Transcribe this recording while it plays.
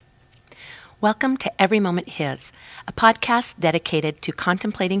Welcome to Every Moment His, a podcast dedicated to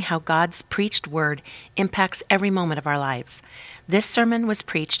contemplating how God's preached word impacts every moment of our lives. This sermon was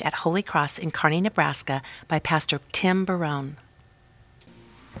preached at Holy Cross in Kearney, Nebraska by Pastor Tim Barone.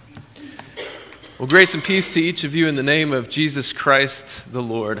 Well, grace and peace to each of you in the name of Jesus Christ the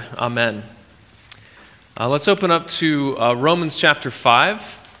Lord. Amen. Let's open up to Romans chapter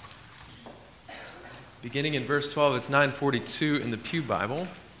 5, beginning in verse 12. It's 942 in the Pew Bible.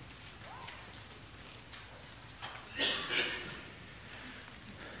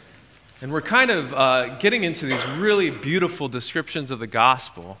 And we're kind of getting into these really beautiful descriptions of the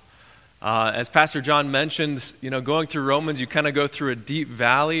gospel. As Pastor John mentioned, going through Romans, you kind of go through a deep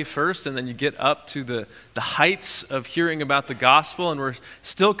valley first, and then you get up to the heights of hearing about the gospel, and we're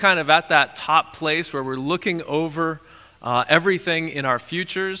still kind of at that top place where we're looking over everything in our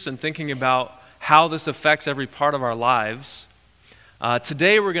futures and thinking about how this affects every part of our lives.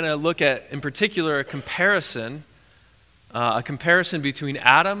 Today we're going to look at, in particular, a comparison between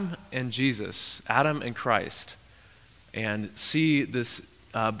Adam and Jesus, Adam and Christ, and see this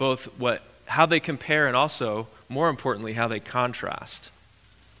both how they compare and also, more importantly, how they contrast.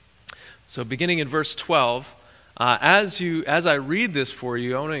 So beginning in verse 12, as I read this for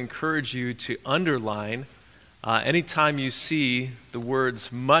you, I want to encourage you to underline anytime you see the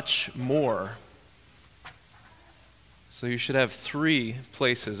words much more. So you should have 3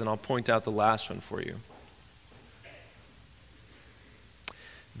 places, and I'll point out the last one for you.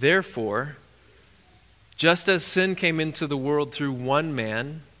 Therefore, just as sin came into the world through one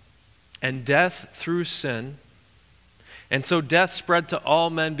man, and death through sin, and so death spread to all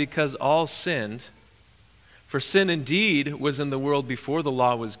men because all sinned. For sin indeed was in the world before the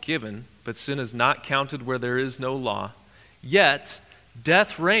law was given, but sin is not counted where there is no law. Yet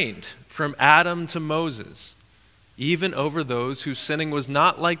death reigned from Adam to Moses, even over those whose sinning was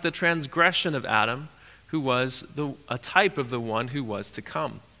not like the transgression of Adam, who was a type of the one who was to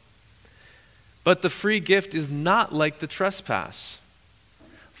come. But the free gift is not like the trespass.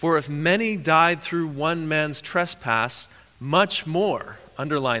 For if many died through one man's trespass, much more,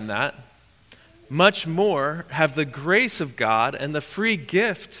 underline that, much more have the grace of God and the free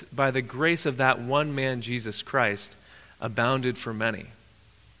gift by the grace of that one man, Jesus Christ, abounded for many.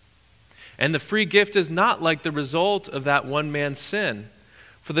 And the free gift is not like the result of that one man's sin.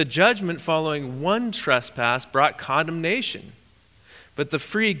 For the judgment following one trespass brought condemnation, but the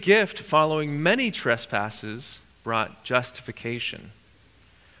free gift following many trespasses brought justification.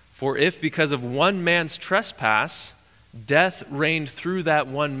 For if because of one man's trespass, death reigned through that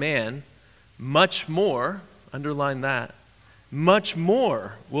one man, much more, underline that, much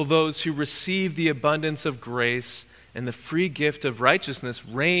more will those who receive the abundance of grace and the free gift of righteousness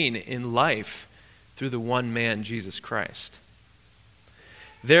reign in life through the one man, Jesus Christ.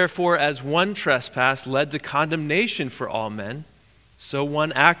 Therefore, as one trespass led to condemnation for all men, so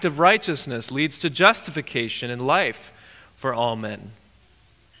one act of righteousness leads to justification and life for all men.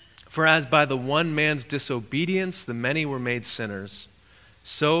 For as by the one man's disobedience the many were made sinners,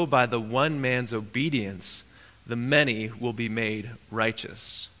 so by the one man's obedience the many will be made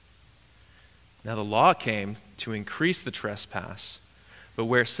righteous. Now the law came to increase the trespass, but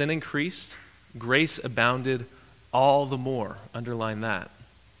where sin increased, grace abounded all the more. Underline that.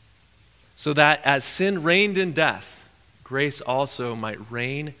 So that as sin reigned in death, grace also might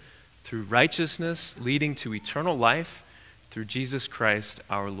reign through righteousness, leading to eternal life through Jesus Christ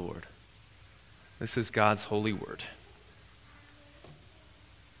our Lord. This is God's holy word.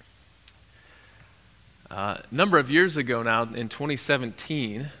 A number of years ago now, in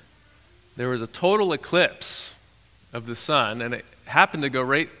 2017, there was a total eclipse of the sun, and it happened to go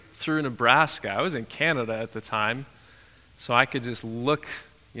right through Nebraska. I was in Canada at the time, so I could just look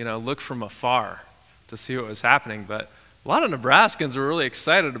from afar to see what was happening. But a lot of Nebraskans were really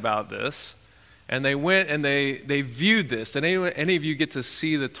excited about this, and they went and they viewed this. Did any of you get to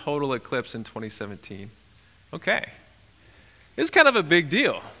see the total eclipse in 2017? Okay. It's kind of a big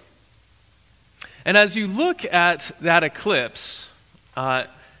deal. And as you look at that eclipse,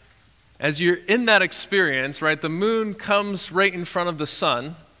 as you're in that experience, right, the moon comes right in front of the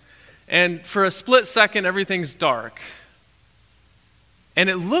sun, and for a split second, everything's dark. And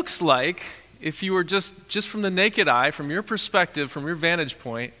it looks like, if you were just from the naked eye, from your perspective, from your vantage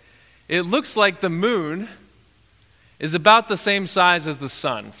point, it looks like the moon is about the same size as the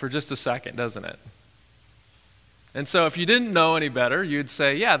sun for just a second, doesn't it? And so if you didn't know any better, you'd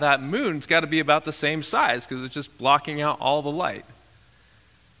say, yeah, that moon's got to be about the same size because it's just blocking out all the light.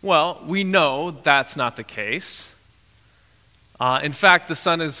 Well, we know that's not the case. In fact, the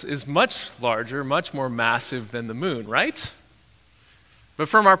sun is much larger, much more massive than the moon, right? But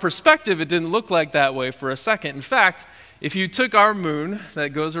from our perspective, it didn't look like that way for a second. In fact, if you took our moon that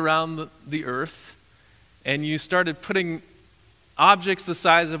goes around the Earth and you started putting objects the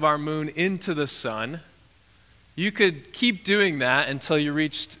size of our moon into the sun, you could keep doing that until you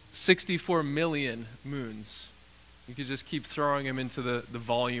reached 64 million moons. You could just keep throwing them into the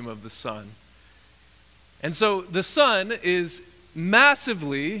volume of the sun. And so the sun is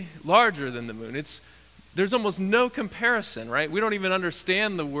massively larger than the moon. There's almost no comparison, right? We don't even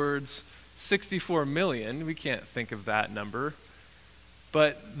understand the words 64 million. We can't think of that number.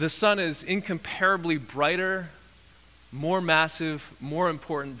 But the sun is incomparably brighter, more massive, more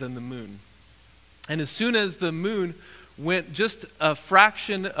important than the moon. And as soon as the moon went just a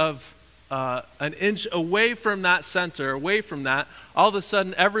fraction of an inch away from that center, away from that, all of a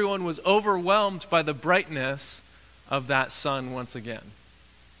sudden everyone was overwhelmed by the brightness of that sun once again.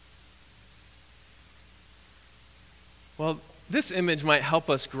 Well, this image might help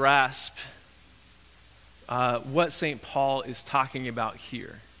us grasp what St. Paul is talking about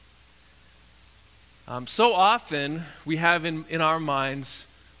here. So often we have in our minds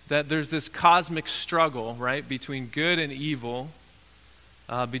that there's this cosmic struggle, right, between good and evil,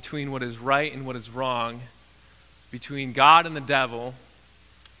 between what is right and what is wrong, between God and the devil,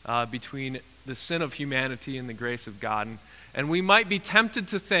 between the sin of humanity and the grace of God. And we might be tempted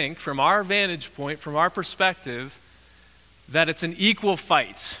to think, from our vantage point, from our perspective, that it's an equal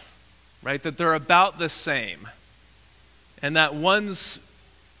fight, right? That they're about the same. And that one's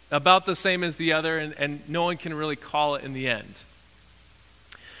about the same as the other, and no one can really call it in the end.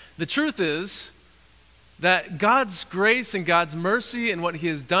 The truth is that God's grace and God's mercy and what he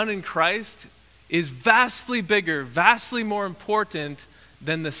has done in Christ is vastly bigger, vastly more important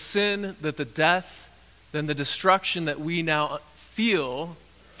than the sin, than the death, than the destruction that we now feel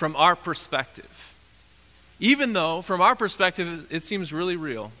from our perspective. Even though, from our perspective, it seems really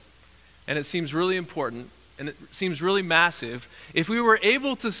real, and it seems really important, and it seems really massive, if we were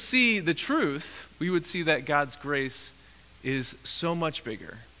able to see the truth, we would see that God's grace is so much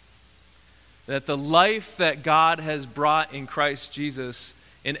bigger. That the life that God has brought in Christ Jesus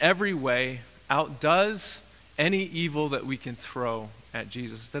in every way outdoes any evil that we can throw at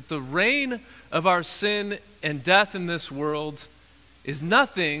Jesus. That the reign of our sin and death in this world is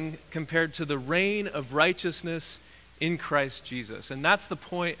nothing compared to the reign of righteousness in Christ Jesus. And that's the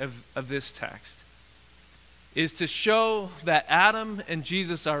point of this text, is to show that Adam and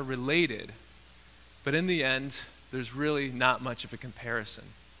Jesus are related, but in the end, there's really not much of a comparison.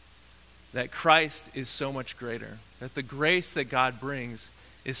 That Christ is so much greater, that the grace that God brings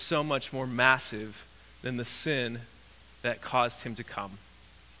is so much more massive than the sin that caused him to come.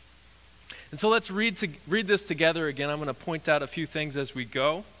 And so let's read this together again. I'm going to point out a few things as we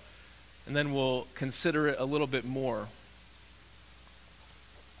go, and then we'll consider it a little bit more.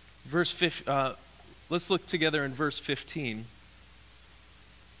 Let's look together in verse 15.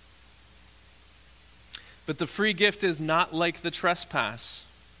 But the free gift is not like the trespass.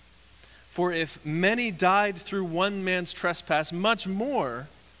 For if many died through one man's trespass, much more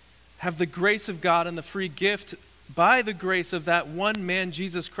have the grace of God and the free gift by the grace of that one man,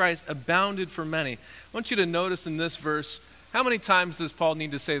 Jesus Christ, abounded for many. I want you to notice in this verse, how many times does Paul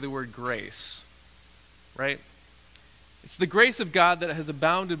need to say the word grace? Right? It's the grace of God that has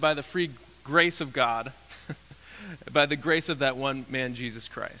abounded by the free grace of God, by the grace of that one man, Jesus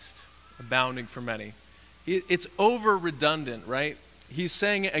Christ, abounding for many. It's over redundant, right? He's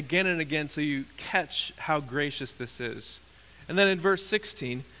saying it again and again so you catch how gracious this is. And then in verse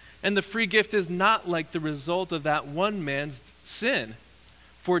 16, and the free gift is not like the result of that one man's sin.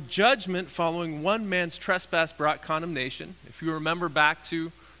 For judgment following one man's trespass brought condemnation. If you remember back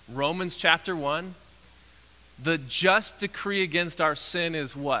to Romans chapter 1, the just decree against our sin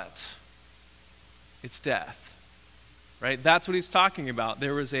is what? It's death. Right? That's what he's talking about.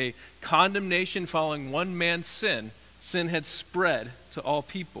 There was a condemnation following one man's sin. Sin had spread to all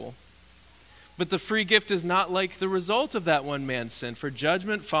people. But the free gift is not like the result of that one man's sin. For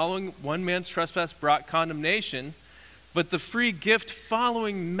judgment following one man's trespass brought condemnation, but the free gift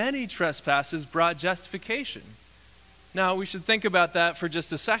following many trespasses brought justification. Now, we should think about that for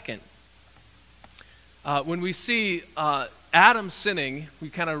just a second. When we see Adam sinning, we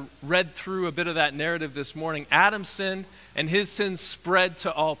kind of read through a bit of that narrative this morning. Adam sinned, and his sin spread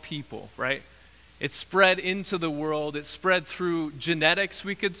to all people, right? It spread into the world. It spread through genetics,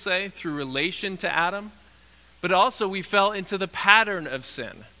 we could say, through relation to Adam. But also we fell into the pattern of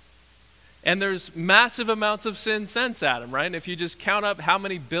sin. And there's massive amounts of sin since Adam, right? And if you just count up how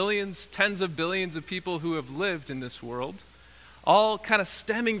many billions, tens of billions of people who have lived in this world, all kind of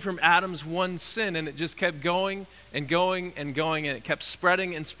stemming from Adam's one sin, and it just kept going and going and going, and it kept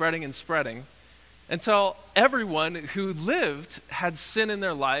spreading and spreading and spreading until everyone who lived had sin in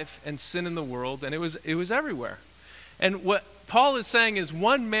their life and sin in the world, and it was everywhere. And what Paul is saying is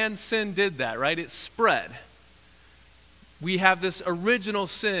one man's sin did that, right? It spread. We have this original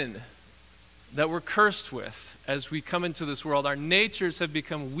sin that we're cursed with as we come into this world. Our natures have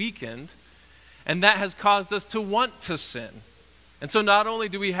become weakened, and that has caused us to want to sin. And so not only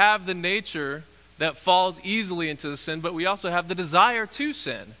do we have the nature that falls easily into the sin, but we also have the desire to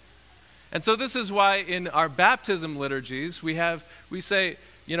sin. And so this is why in our baptism liturgies, we say,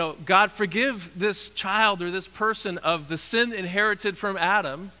 God forgive this child or this person of the sin inherited from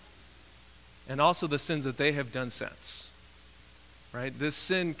Adam and also the sins that they have done since. Right? This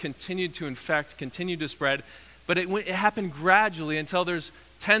sin continued to infect, continued to spread, but it happened gradually until there's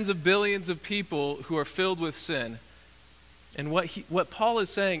tens of billions of people who are filled with sin. And what Paul is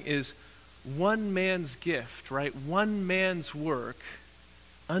saying is one man's gift, right? One man's work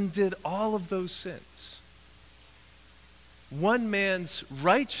undid all of those sins. One man's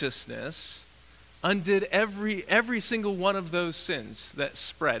righteousness undid every single one of those sins that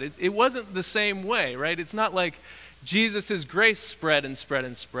spread. It wasn't the same way, right? It's not like Jesus' grace spread and spread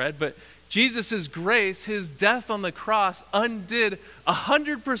and spread, but Jesus' grace, his death on the cross, undid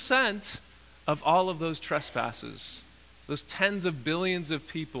 100% of all of those trespasses. Those tens of billions of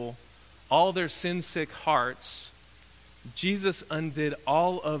people, all their sin-sick hearts, Jesus undid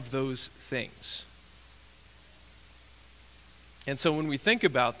all of those things. And so when we think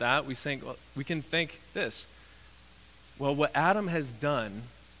about that, we can think this. Well, what Adam has done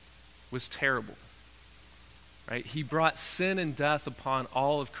was terrible. Right? He brought sin and death upon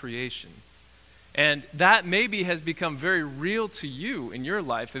all of creation. And that maybe has become very real to you in your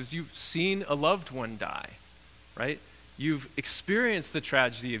life as you've seen a loved one die. Right? You've experienced the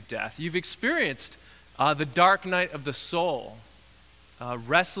tragedy of death. You've experienced the dark night of the soul,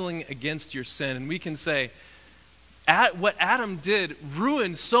 wrestling against your sin. And we can say, what Adam did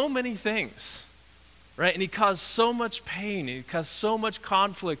ruined so many things, right? And he caused so much pain. He caused so much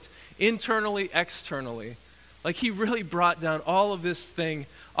conflict internally, externally. Like he really brought down all of this thing,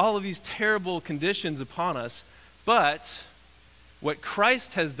 all of these terrible conditions upon us. But what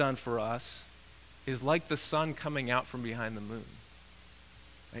Christ has done for us is like the sun coming out from behind the moon.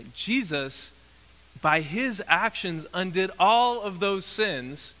 Right? Jesus, by his actions, undid all of those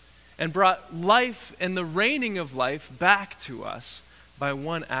sins and brought life and the reigning of life back to us by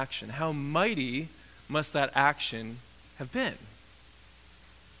one action. How mighty must that action have been?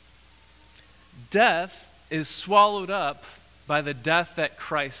 Death is swallowed up by the death that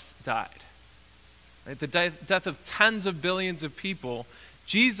Christ died. Right? The death of tens of billions of people.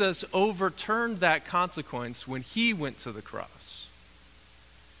 Jesus overturned that consequence when he went to the cross.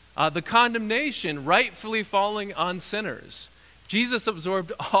 The condemnation rightfully falling on sinners. Jesus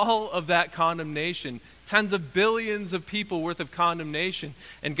absorbed all of that condemnation, tens of billions of people worth of condemnation,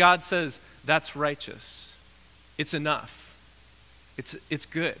 and God says, that's righteous. It's enough. It's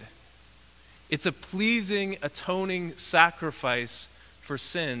good. It's a pleasing, atoning sacrifice for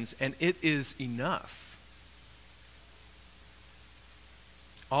sins, and it is enough.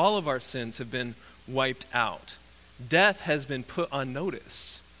 All of our sins have been wiped out. Death has been put on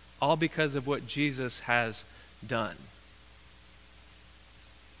notice, all because of what Jesus has done.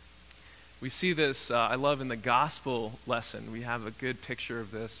 We see this, I love in the gospel lesson, we have a good picture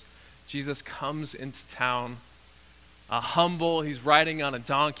of this. Jesus comes into town, humble, he's riding on a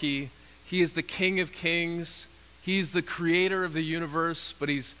donkey. He is the King of Kings. He's the creator of the universe, but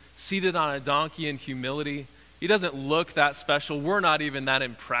he's seated on a donkey in humility. He doesn't look that special. We're not even that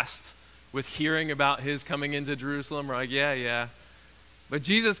impressed with hearing about his coming into Jerusalem. We're like, yeah. But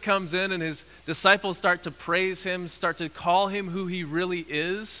Jesus comes in and his disciples start to praise him, start to call him who he really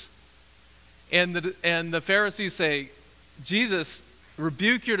is. And the Pharisees say, Jesus,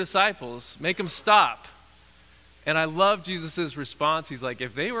 rebuke your disciples, make them stop. And I love Jesus' response. He's like,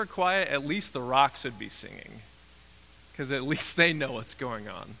 if they were quiet, at least the rocks would be singing. Because at least they know what's going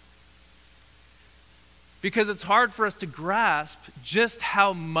on. Because it's hard for us to grasp just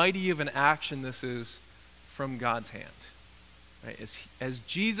how mighty of an action this is from God's hand. Right? As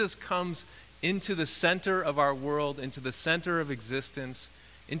Jesus comes into the center of our world, into the center of existence,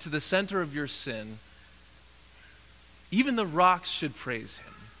 into the center of your sin, even the rocks should praise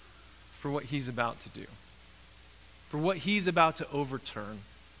him for what he's about to do, for what he's about to overturn,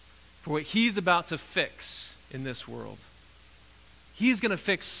 for what he's about to fix in this world. He's going to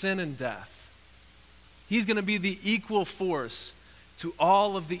fix sin and death. He's going to be the equal force to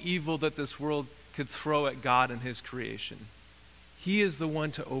all of the evil that this world could throw at God and his creation. He is the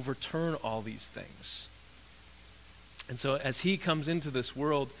one to overturn all these things. And so as he comes into this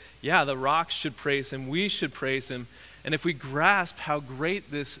world, yeah, the rocks should praise him. We should praise him. And if we grasp how great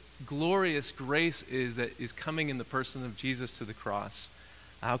this glorious grace is that is coming in the person of Jesus to the cross,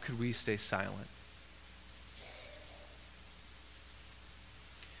 how could we stay silent?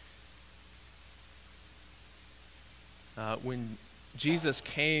 When Jesus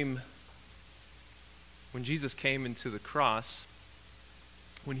came into the cross,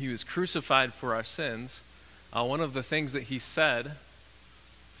 when he was crucified for our sins, one of the things that he said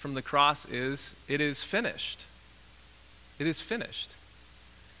from the cross is, "It is finished." It is finished.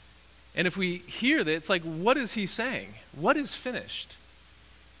 And if we hear that, it's like, what is he saying? What is finished?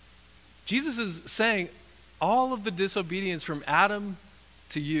 Jesus is saying all of the disobedience from Adam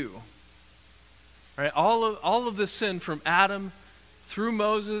to you, right? All of the sin from Adam through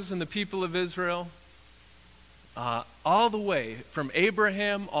Moses and the people of Israel, all the way from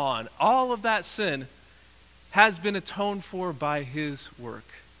Abraham on, all of that sin has been atoned for by his work,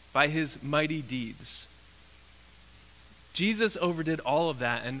 by his mighty deeds. Jesus overdid all of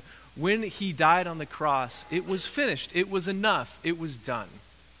that, and when he died on the cross, it was finished. It was enough. It was done.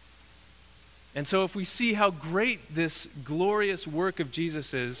 And so if we see how great this glorious work of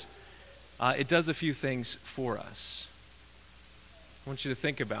Jesus is, it does a few things for us. I want you to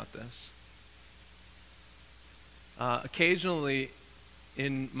think about this. Occasionally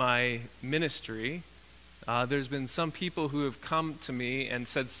in my ministry, there's been some people who have come to me and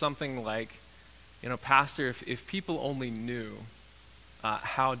said something like, Pastor, if people only knew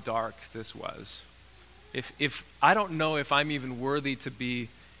how dark this was, if I don't know if I'm even worthy to be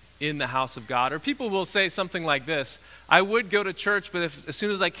in the house of God. Or people will say something like this: I would go to church, but as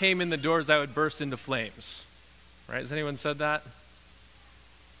soon as I came in the doors, I would burst into flames. Right? Has anyone said that?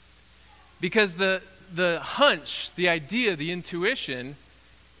 Because the hunch, the idea, the intuition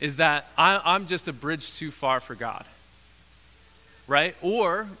is that I'm just a bridge too far for God. Right?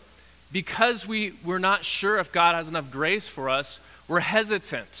 Or because we're not sure if God has enough grace for us, we're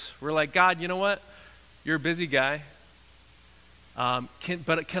hesitant. We're like, God, you know what? You're a busy guy. Can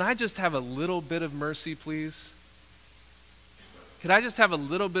I just have a little bit of mercy, please? Could I just have a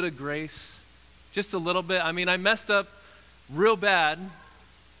little bit of grace? Just a little bit. I mean, I messed up real bad.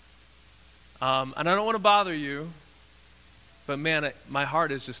 And I don't want to bother you. But man, my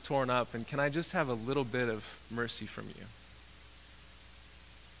heart is just torn up. And can I just have a little bit of mercy from you?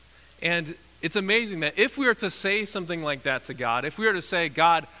 And it's amazing that if we were to say something like that to God, if we were to say,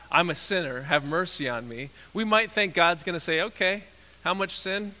 God, I'm a sinner, have mercy on me, we might think God's going to say, okay, how much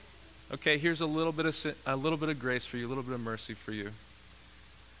sin? Okay, here's a little bit of sin, a little bit of grace for you, a little bit of mercy for you.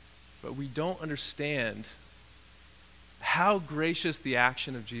 But we don't understand how gracious the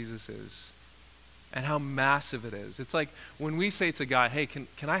action of Jesus is and how massive it is. It's like when we say to God, hey, can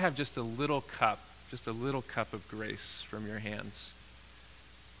I have just a little cup of grace from your hands?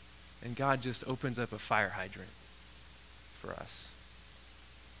 And God just opens up a fire hydrant for us.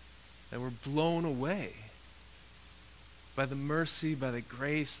 And we're blown away by the mercy, by the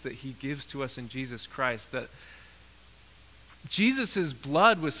grace that he gives to us in Jesus Christ. That Jesus'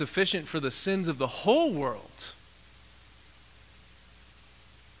 blood was sufficient for the sins of the whole world.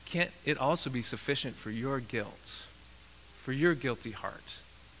 Can't it also be sufficient for your guilt, for your guilty heart,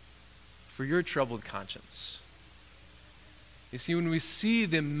 for your troubled conscience? You see, when we see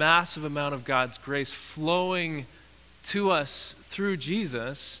the massive amount of God's grace flowing to us through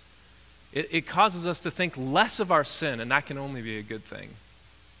Jesus, it causes us to think less of our sin, and that can only be a good thing.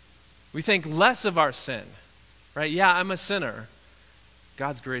 We think less of our sin, right? Yeah, I'm a sinner.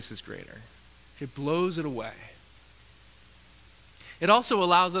 God's grace is greater. It blows it away. It also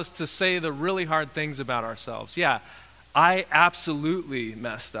allows us to say the really hard things about ourselves. Yeah, I absolutely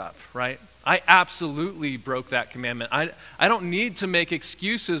messed up, right? I absolutely broke that commandment. I don't need to make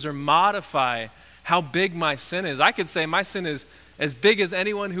excuses or modify how big my sin is. I could say my sin is as big as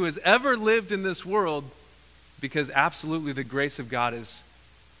anyone who has ever lived in this world, because absolutely the grace of God is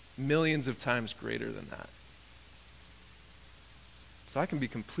millions of times greater than that. So I can be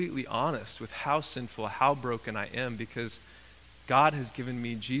completely honest with how sinful, how broken I am, because God has given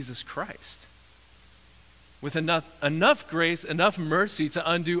me Jesus Christ with enough grace, enough mercy to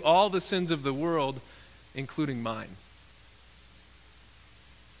undo all the sins of the world, including mine.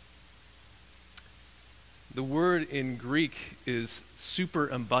 The word in Greek is super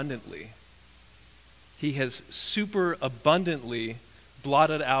abundantly. He has super abundantly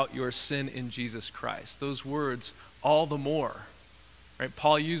blotted out your sin in Jesus Christ. Those words, all the more. Right?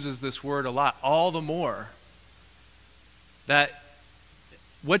 Paul uses this word a lot, all the more. That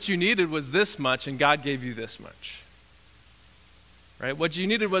what you needed was this much, and God gave you this much. right? What you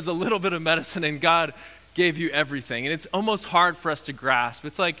needed was a little bit of medicine, and God gave you everything. And it's almost hard for us to grasp.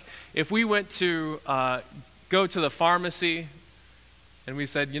 It's like if we went to go to the pharmacy and we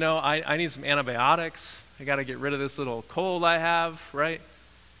said, I need some antibiotics. I got to get rid of this little cold I have, right?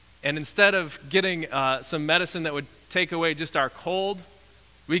 And instead of getting some medicine that would take away just our cold,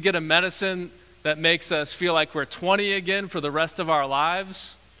 we get a medicine that makes us feel like we're 20 again for the rest of our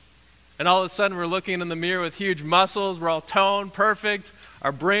lives. And all of a sudden we're looking in the mirror with huge muscles. We're all toned, perfect.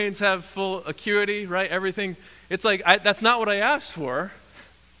 Our brains have full acuity, right? Everything. It's like, that's not what I asked for,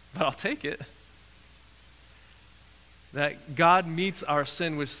 but I'll take it. That God meets our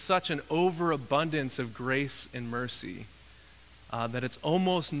sin with such an overabundance of grace and mercy that it's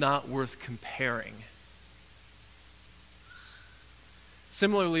almost not worth comparing.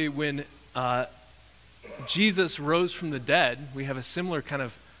 Similarly, when Jesus rose from the dead, we have a similar kind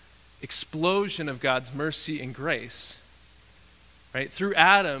of explosion of God's mercy and grace. Right? Through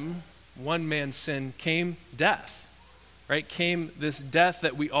Adam, one man's sin, came death. Right? Came this death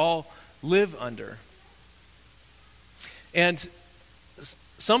that we all live under. And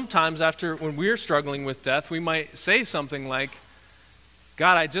sometimes when we're struggling with death, we might say something like,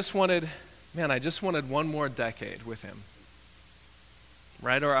 God, I just wanted one more decade with him.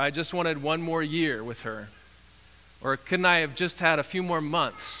 Right? Or I just wanted one more year with her. Or couldn't I have just had a few more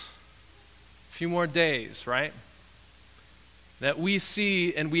months, a few more days, right? That we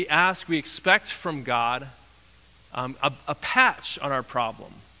see and we ask, we expect from God a patch on our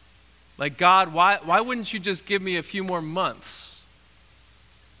problem. Like, God, why wouldn't you just give me a few more months?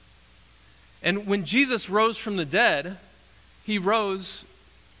 And when Jesus rose from the dead, he rose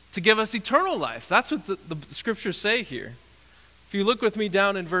to give us eternal life. That's what the scriptures say here. If you look with me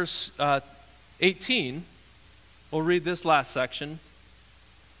down in verse 18, we'll read this last section.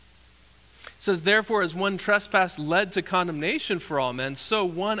 It says, therefore, as one trespass led to condemnation for all men, so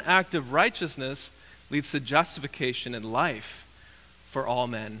one act of righteousness leads to justification and life for all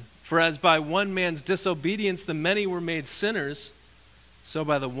men. For as by one man's disobedience the many were made sinners, so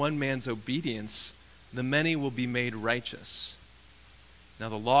by the one man's obedience the many will be made righteous. Now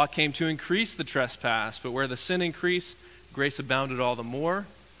the law came to increase the trespass, but where the sin increased, grace abounded all the more,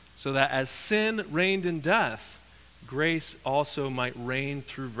 so that as sin reigned in death, grace also might reign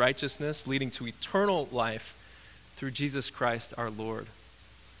through righteousness, leading to eternal life through Jesus Christ our Lord.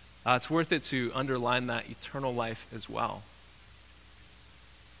 It's worth it to underline that eternal life as well.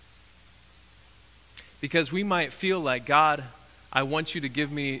 Because we might feel like, God, I want you to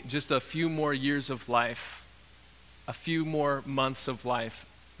give me just a few more years of life, a few more months of life,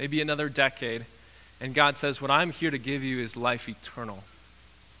 maybe another decade. And God says, what I'm here to give you is life eternal.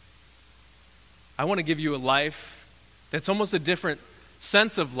 I want to give you a life that's almost a different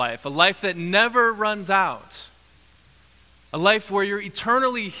sense of life, a life that never runs out, a life where you're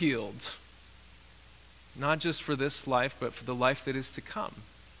eternally healed, not just for this life, but for the life that is to come.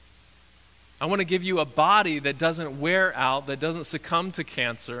 I want to give you a body that doesn't wear out, that doesn't succumb to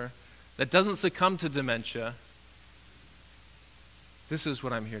cancer, that doesn't succumb to dementia. This is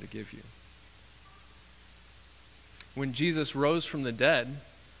what I'm here to give you. When Jesus rose from the dead,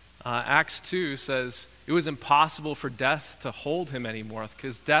 Acts 2 says it was impossible for death to hold him anymore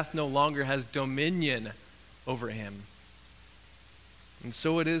because death no longer has dominion over him. And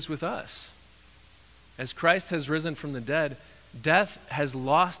so it is with us. As Christ has risen from the dead, death has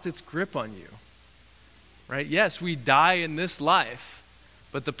lost its grip on you. Right? Yes, we die in this life,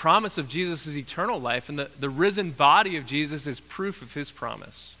 but the promise of Jesus is eternal life, and the risen body of Jesus is proof of his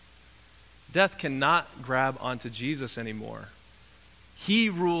promise. Death cannot grab onto Jesus anymore. He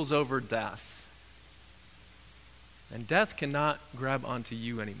rules over death. And death cannot grab onto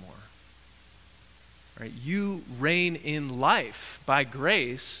you anymore. Right? You reign in life by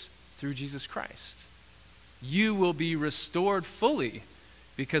grace through Jesus Christ. You will be restored fully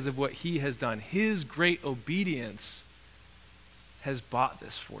because of what he has done. His great obedience has bought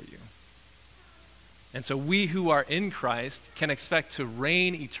this for you. And so we who are in Christ can expect to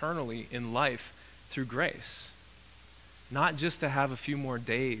reign eternally in life through grace. Not just to have a few more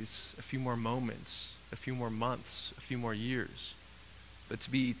days, a few more moments, a few more months, a few more years, but to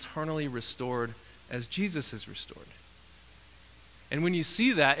be eternally restored as Jesus is restored. And when you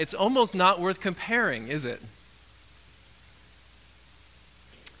see that, it's almost not worth comparing, is it?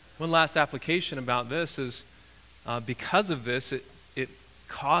 One last application about this is because of this, it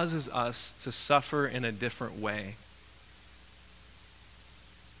causes us to suffer in a different way.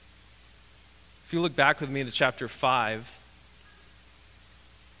 If you look back with me to chapter 5,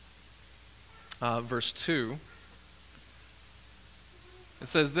 verse 2, It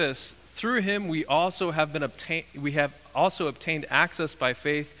says this, through him we have also obtained access by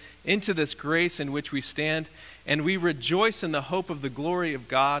faith into this grace in which we stand, and we rejoice in the hope of the glory of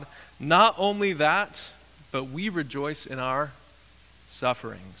God. Not only that, but we rejoice in our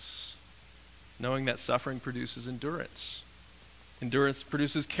sufferings, knowing that suffering produces endurance. Endurance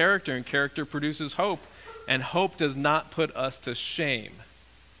produces character, and character produces hope. And hope does not put us to shame,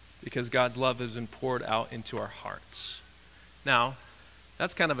 because God's love has been poured out into our hearts. Now,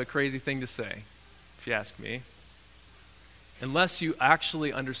 that's kind of a crazy thing to say, if you ask me, unless you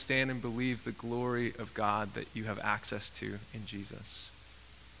actually understand and believe the glory of God that you have access to in Jesus.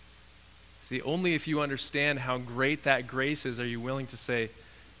 See, only if you understand how great that grace is are you willing to say,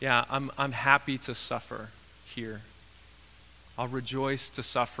 yeah, I'm happy to suffer here. I'll rejoice to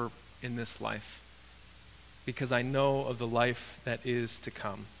suffer in this life because I know of the life that is to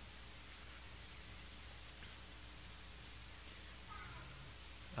come.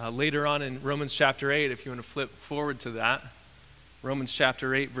 Later on in Romans chapter 8, if you want to flip forward to that, Romans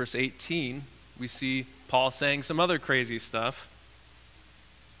chapter 8, verse 18, we see Paul saying some other crazy stuff.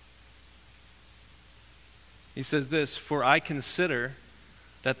 He says this, "For I consider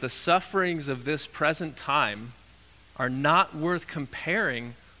that the sufferings of this present time are not worth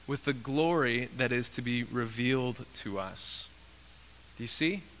comparing with the glory that is to be revealed to us." Do you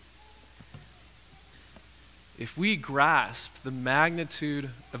see? If we grasp the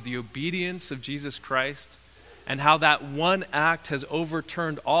magnitude of the obedience of Jesus Christ and how that one act has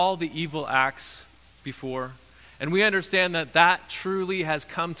overturned all the evil acts before, and we understand that that truly has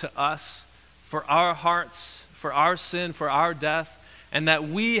come to us for our hearts, for our sin, for our death, and that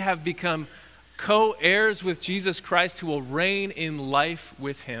we have become co-heirs with Jesus Christ who will reign in life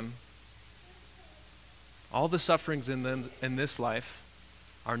with him, all the sufferings in this life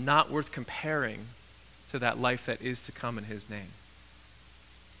are not worth comparing to that life that is to come in his name.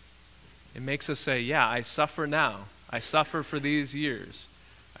 It makes us say, yeah, I suffer now. I suffer for these years.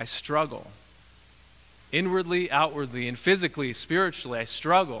 I struggle. Inwardly, outwardly, and physically, spiritually, I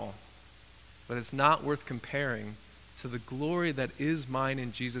struggle. But it's not worth comparing to the glory that is mine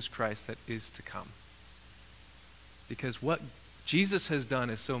in Jesus Christ that is to come. Because what Jesus has done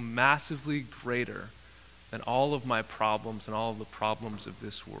is so massively greater than all of my problems and all of the problems of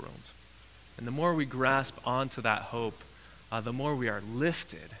this world. And the more we grasp onto that hope, the more we are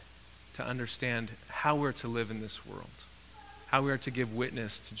lifted to understand how we're to live in this world, how we are to give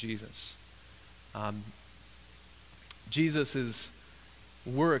witness to Jesus. Jesus'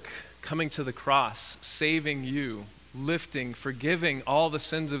 work coming to the cross, saving you, lifting, forgiving all the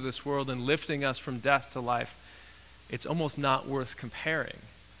sins of this world and lifting us from death to life, it's almost not worth comparing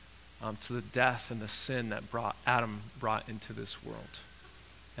to the death and the sin that Adam brought into this world.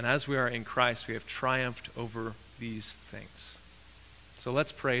 And as we are in Christ, we have triumphed over these things. So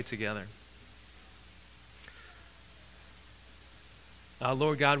let's pray together.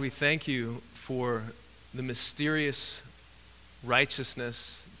 Lord God, we thank you for the mysterious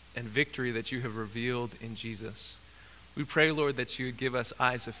righteousness and victory that you have revealed in Jesus. We pray, Lord, that you would give us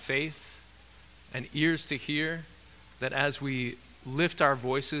eyes of faith and ears to hear, that as we lift our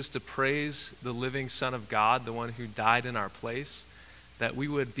voices to praise the living Son of God, the one who died in our place, that we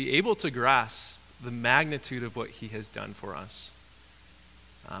would be able to grasp the magnitude of what he has done for us.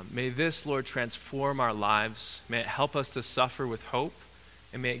 May this, Lord, transform our lives. May it help us to suffer with hope,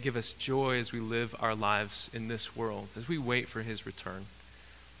 and may it give us joy as we live our lives in this world, as we wait for his return.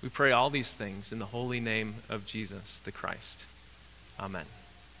 We pray all these things in the holy name of Jesus the Christ. Amen.